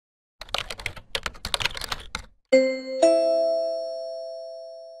Hey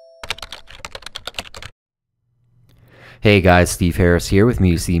guys, Steve Harris here with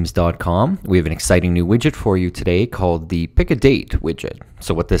MuseThemes.com. We have an exciting new widget for you today called the Pick a Date widget.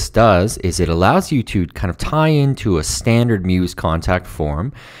 So what this does is it allows you to kind of tie into a standard Muse contact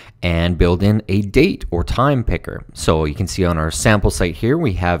form and build in a date or time picker. So you can see on our sample site here,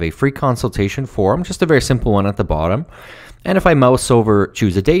 we have a free consultation form, just a very simple one at the bottom. And if I mouse over,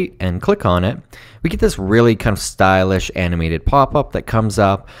 choose a date, and click on it, we get this really kind of stylish animated pop-up that comes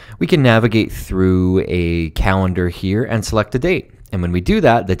up. We can navigate through a calendar here and select a date. And when we do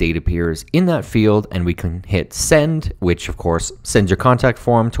that, the date appears in that field, and we can hit send, which of course sends your contact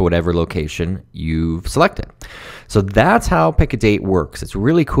form to whatever location you've selected. So that's how Pick a Date works. It's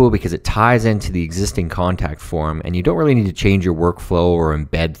really cool because it ties into the existing contact form, and you don't really need to change your workflow or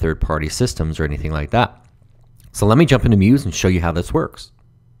embed third-party systems or anything like that. So let me jump into Muse and show you how this works.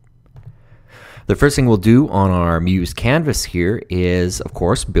 The first thing we'll do on our Muse canvas here is, of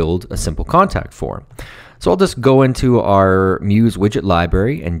course, build a simple contact form. So I'll just go into our Muse widget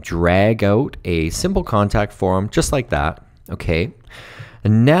library and drag out a simple contact form just like that, okay?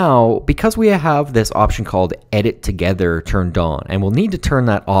 And now, because we have this option called Edit Together turned on, and we'll need to turn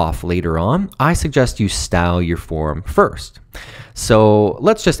that off later on, I suggest you style your form first. So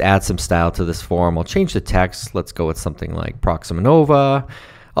let's just add some style to this form. I'll change the text. Let's go with something like Proxima Nova.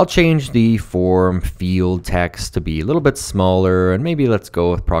 I'll change the form field text to be a little bit smaller, and maybe let's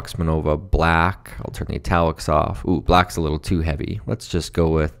go with Proxima Nova black. I'll turn the italics off. Ooh, black's a little too heavy. Let's just go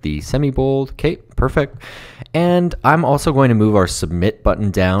with the semi-bold. Okay, perfect. And I'm also going to move our submit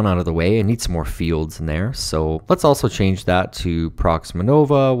button down out of the way. I need some more fields in there. So let's also change that to Proxima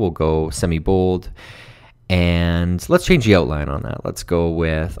Nova. We'll go semi-bold. And let's change the outline on that. Let's go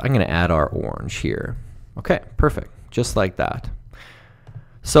with, I'm going to add our orange here. Okay, perfect. Just like that.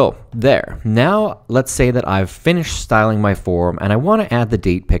 So there. Now let's say that I've finished styling my form and I want to add the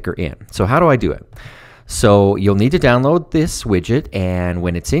date picker in. So how do I do it? So you'll need to download this widget, and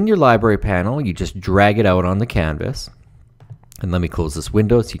when it's in your library panel, you just drag it out on the canvas. And let me close this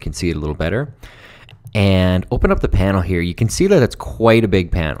window so you can see it a little better. And open up the panel here. You can see that it's quite a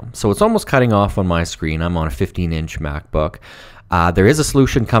big panel. So it's almost cutting off on my screen. I'm on a 15-inch MacBook. There is a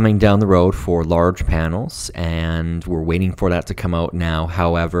solution coming down the road for large panels, and we're waiting for that to come out now.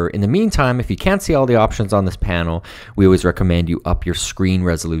 However, in the meantime, if you can't see all the options on this panel, we always recommend you up your screen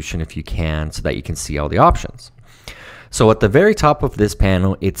resolution if you can, so that you can see all the options. So at the very top of this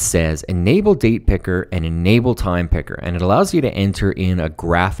panel, it says Enable Date Picker and Enable Time Picker, and it allows you to enter in a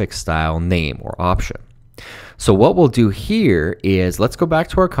graphic style name or option. So what we'll do here is, let's go back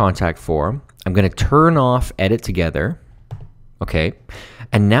to our contact form. I'm going to turn off Edit Together. Okay,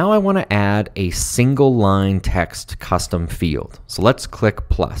 and now I want to add a single line text custom field. So let's click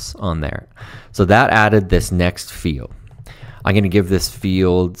plus on there. So that added this next field. I'm going to give this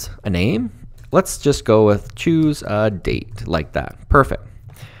field a name. Let's just go with choose a date, like that. Perfect.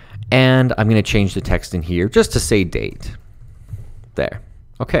 And I'm going to change the text in here just to say date. There.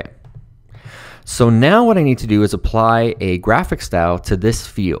 Okay. So now what I need to do is apply a graphic style to this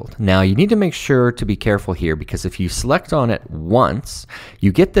field. Now you need to make sure to be careful here, because if you select on it once,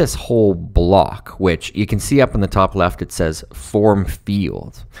 you get this whole block, which you can see up in the top left, it says form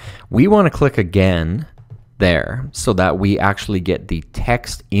field. We want to click again there so that we actually get the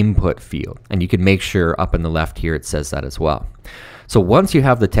text input field. And you can make sure up in the left here it says that as well. So once you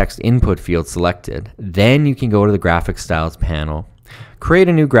have the text input field selected, then you can go to the graphic styles panel, create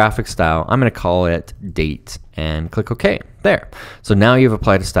a new graphic style. I'm going to call it date and click OK. There. So now you've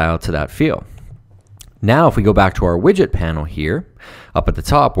applied a style to that field. Now if we go back to our widget panel here, up at the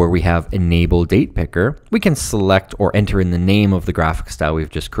top where we have Enable Date Picker, we can select or enter in the name of the graphic style we've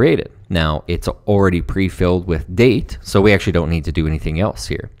just created. Now it's already pre-filled with date, so we actually don't need to do anything else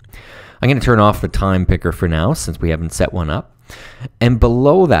here. I'm going to turn off the time picker for now since we haven't set one up. And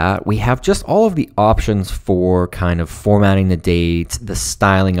below that, we have just all of the options for kind of formatting the date, the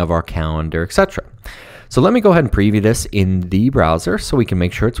styling of our calendar, etc. So let me go ahead and preview this in the browser so we can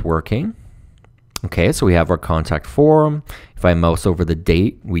make sure it's working. Okay, so we have our contact form. If I mouse over the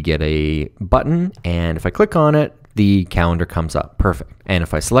date, we get a button, and if I click on it, the calendar comes up. Perfect. And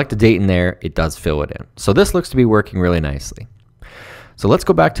if I select a date in there, it does fill it in. So this looks to be working really nicely. So let's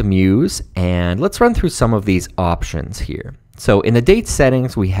go back to Muse and let's run through some of these options here. So in the date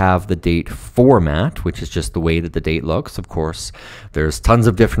settings, we have the date format, which is just the way that the date looks. Of course, there's tons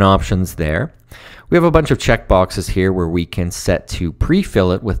of different options there. We have a bunch of checkboxes here where we can set to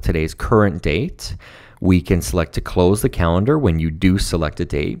pre-fill it with today's current date. We can select to close the calendar when you do select a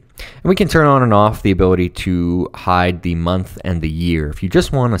date. And we can turn on and off the ability to hide the month and the year if you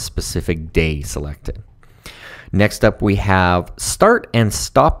just want a specific day selected. Next up, we have start and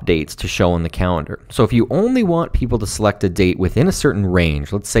stop dates to show on the calendar. So if you only want people to select a date within a certain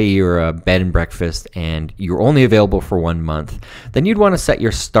range, let's say you're a bed and breakfast and you're only available for 1 month, then you'd want to set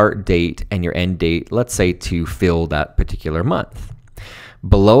your start date and your end date, let's say, to fill that particular month.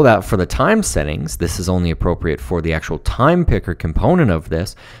 Below that, for the time settings, this is only appropriate for the actual time picker component of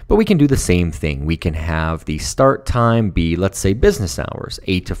this, but we can do the same thing. We can have the start time be, let's say, business hours,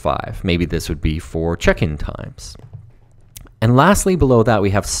 8 to 5. Maybe this would be for check-in times. And lastly, below that,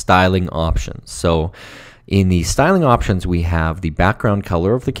 we have styling options. So in the styling options, we have the background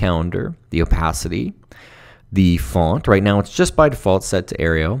color of the calendar, the opacity, the font. Right now, it's just by default set to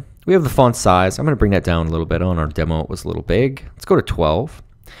Arial. We have the font size. I'm going to bring that down a little bit. On our demo, it was a little big. Let's go to 12.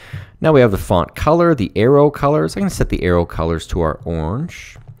 Now we have the font color, the arrow colors. I'm going to set the arrow colors to our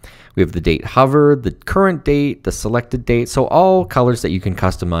orange. We have the date hover, the current date, the selected date. So all colors that you can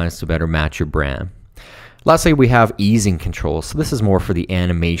customize to better match your brand. Lastly, we have easing controls. So this is more for the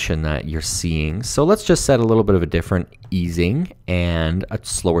animation that you're seeing. So let's just set a little bit of a different easing and a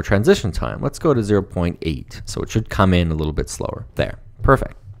slower transition time. Let's go to 0.8. So it should come in a little bit slower. There.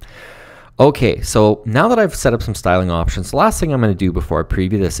 Perfect. Okay, so now that I've set up some styling options, the last thing I'm going to do before I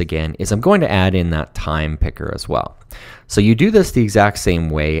preview this again is I'm going to add in that time picker as well. So you do this the exact same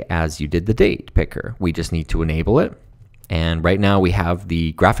way as you did the date picker. We just need to enable it. And right now we have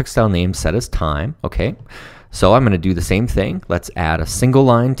the graphic style name set as time. Okay, so I'm going to do the same thing. Let's add a single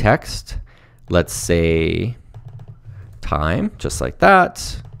line text. Let's say time, just like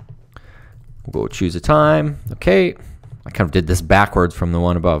that. We'll go choose a time. Okay. I kind of did this backwards from the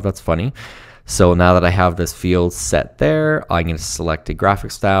one above. That's funny. So now that I have this field set there, I'm going to select a graphic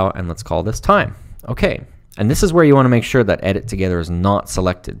style and let's call this time. Okay. And this is where you want to make sure that edit together is not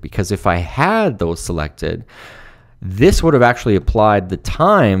selected, because if I had those selected, this would have actually applied the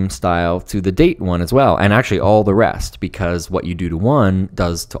time style to the date one as well, and actually all the rest, because what you do to one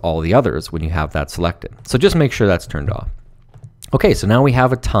does to all the others when you have that selected. So just make sure that's turned off. Okay, so now we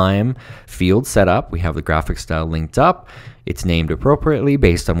have a time field set up. We have the graphic style linked up. It's named appropriately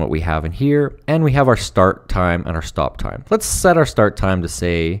based on what we have in here. And we have our start time and our stop time. Let's set our start time to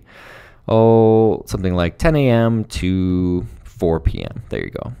say, something like 10 a.m. to 4 p.m. There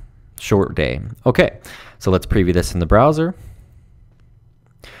you go. Short day. Okay, so let's preview this in the browser.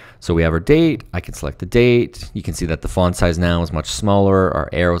 So we have our date. I can select the date. You can see that the font size now is much smaller. Our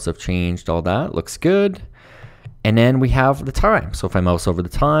arrows have changed, all that. Looks good. And then we have the time. So if I mouse over the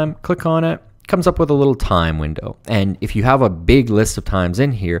time, click on it, comes up with a little time window. And if you have a big list of times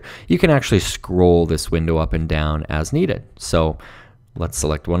in here, you can actually scroll this window up and down as needed. So let's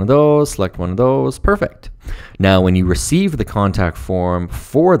select one of those, perfect. Now when you receive the contact form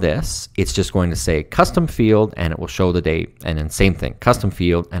for this, it's just going to say custom field and it will show the date, and then same thing, custom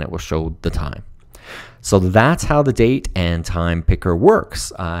field, and it will show the time. So that's how the date and time picker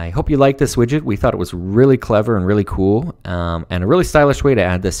works. I hope you like this widget. We thought it was really clever and really cool, and a really stylish way to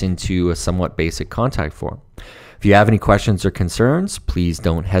add this into a somewhat basic contact form. If you have any questions or concerns, please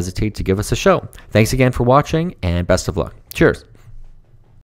don't hesitate to give us a shout. Thanks again for watching, and best of luck. Cheers.